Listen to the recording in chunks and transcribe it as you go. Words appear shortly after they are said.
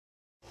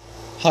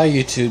Hi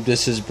YouTube,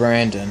 this is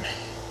Brandon.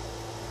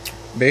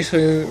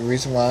 Basically, the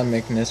reason why I'm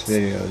making this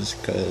video is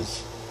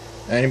because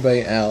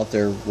anybody out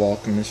there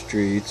walking the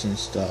streets and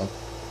stuff,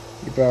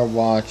 you better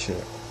watch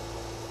it.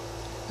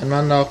 And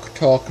I'm not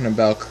talking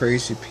about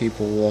crazy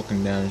people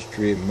walking down the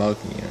street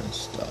mugging you and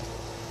stuff.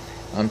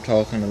 I'm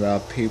talking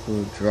about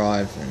people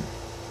driving.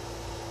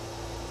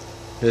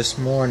 This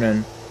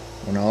morning,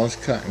 when I was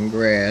cutting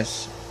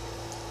grass,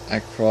 I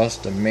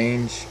crossed the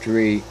main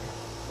street.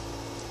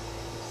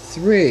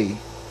 3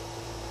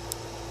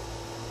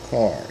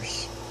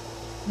 cars.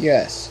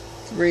 Yes,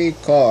 3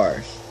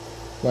 cars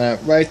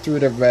went right through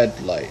the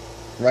red light.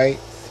 Right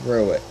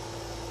through it.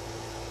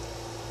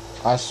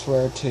 I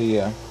swear to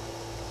you.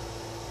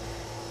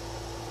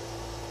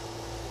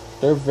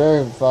 They're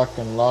very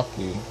fucking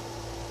lucky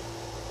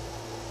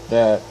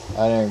that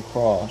I didn't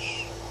cross.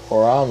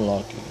 Or I'm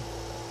lucky.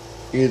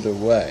 Either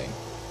way.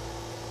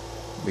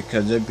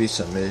 Because there'd be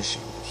some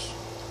issues.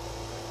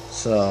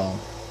 So,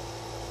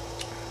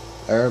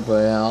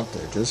 everybody out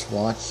there, just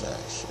watch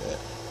that shit.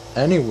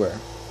 Anywhere.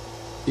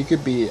 You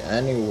could be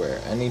anywhere,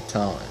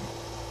 anytime.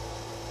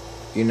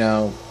 You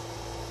know.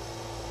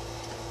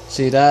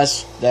 See,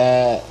 that's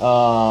that,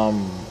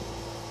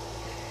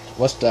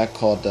 what's that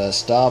called? The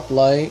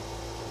stoplight?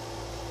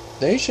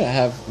 They should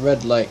have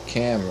red light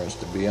cameras,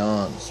 to be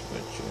honest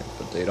with you.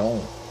 But they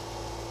don't.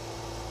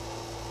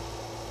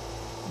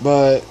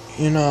 But,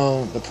 you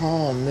know, the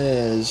problem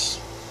is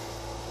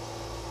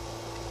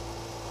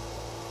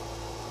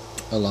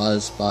a lot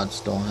of spots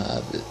don't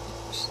have it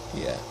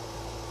yet.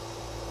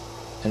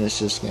 And it's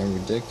just getting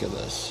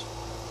ridiculous.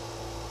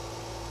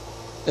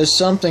 It's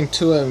something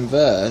to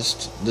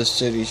invest the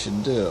city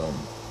should do.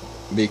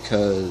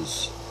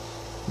 Because,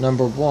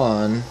 number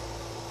one,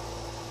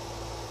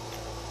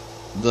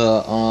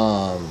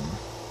 the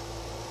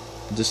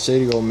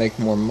city will make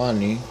more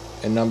money.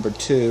 And number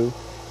two,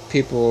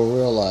 people will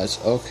realize,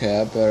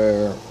 okay, I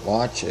better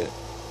watch it,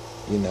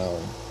 you know,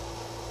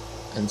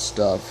 and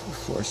stuff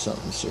before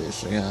something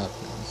seriously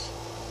happens.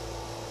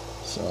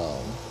 So,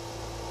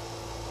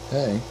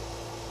 hey,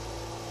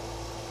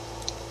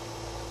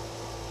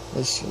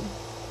 listen,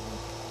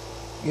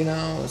 you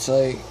know, it's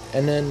like,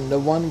 and then the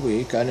one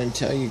week, I didn't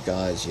tell you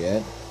guys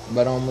yet,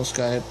 but I almost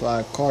got hit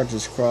by a car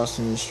just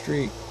crossing the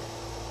street.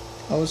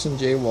 I wasn't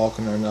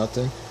jaywalking or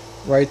nothing,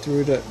 right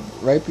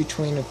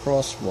between the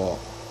crosswalk.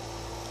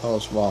 I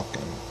was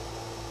walking.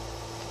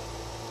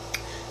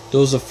 There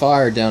was a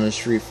fire down the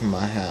street from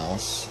my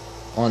house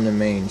on the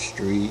main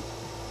street.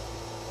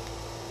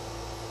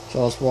 So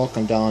I was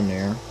walking down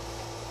there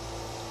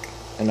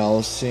and I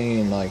was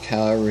seeing like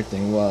how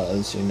everything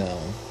was, you know.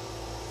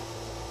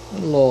 A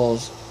little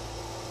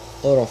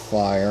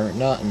fire,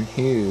 nothing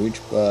huge,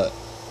 but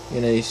you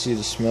know, you see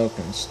the smoke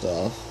and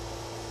stuff.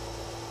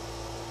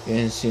 You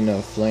didn't see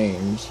no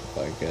flames,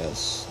 but I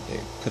guess they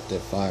put the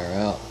fire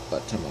out by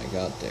the time I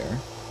got there.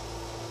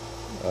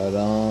 But,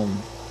 I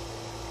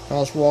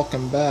was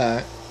walking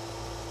back.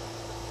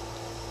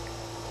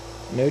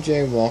 No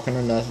jaywalking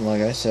or nothing,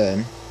 like I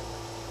said.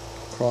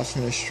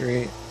 Crossing the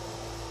street.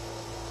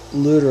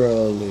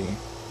 Literally,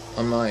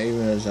 I'm not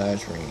even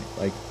exaggerating.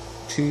 Like,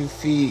 2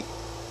 feet,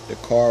 the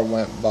car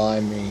went by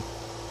me.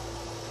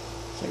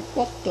 It's like,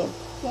 what the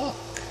fuck?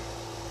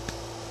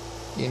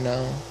 You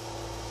know?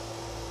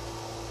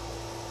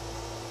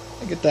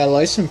 I get that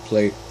license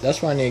plate.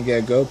 That's why I need to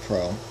get a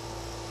GoPro.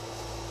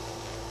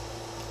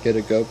 Get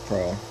a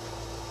GoPro.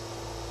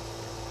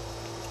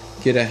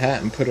 Get a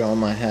hat and put it on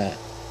my hat.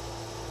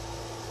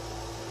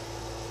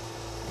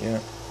 Yeah.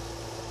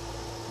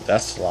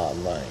 That's a lot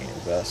of money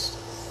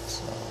invested.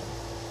 So,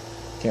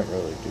 can't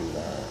really do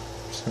that.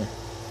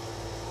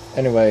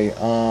 Anyway,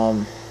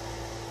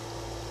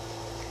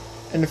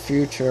 in the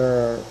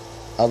future,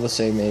 I would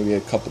say maybe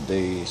a couple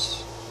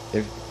days.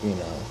 If, you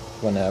know,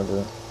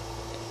 whenever.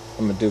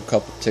 I'm gonna do a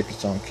couple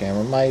tickets on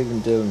camera. I might even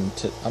do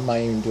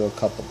a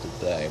couple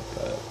today,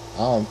 but I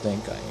don't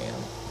think I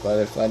am. But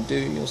if I do,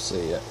 you'll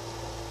see it.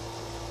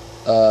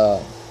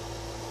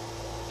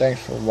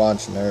 Thanks for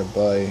watching,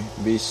 everybody.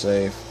 Be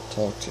safe.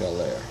 Talk to y'all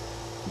later.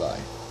 Bye.